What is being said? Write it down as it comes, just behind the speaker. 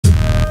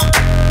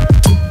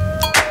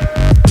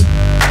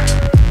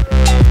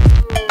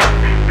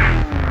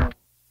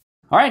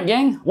All right,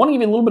 gang, I want to give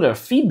you a little bit of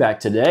feedback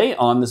today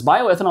on this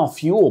bioethanol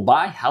fuel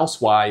by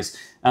Housewise.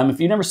 If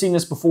you've never seen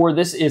this before,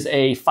 this is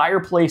a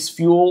fireplace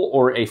fuel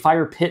or a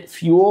fire pit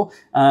fuel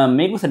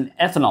made with an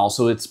ethanol.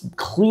 So it's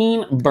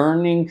clean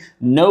burning,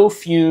 no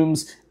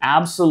fumes,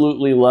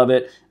 absolutely love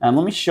it. Let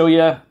me show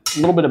you a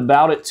little bit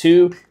about it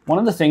too. One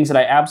of the things that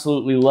I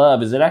absolutely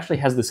love is it actually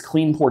has this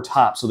clean pour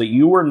top so that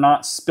you are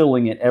not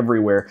spilling it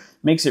everywhere.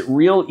 Makes it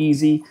real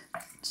easy.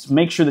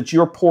 Make sure that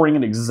you're pouring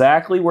it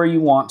exactly where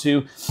you want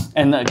to.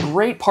 And the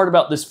great part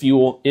about this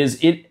fuel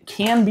is it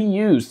can be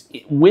used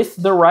with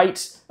the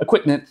right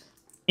equipment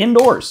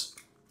indoors.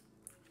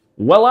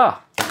 Voila.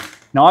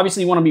 Now,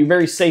 obviously, you want to be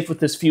very safe with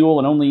this fuel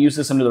and only use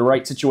this under the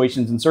right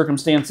situations and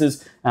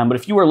circumstances. But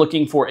if you are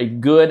looking for a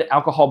good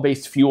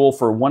alcohol-based fuel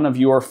for one of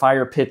your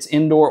fire pits,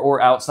 indoor or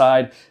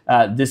outside,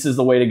 this is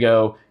the way to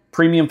go.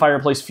 Premium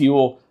fireplace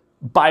fuel,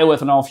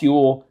 bioethanol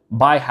fuel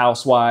by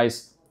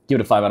Housewise.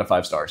 Give it a 5 out of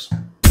 5 stars.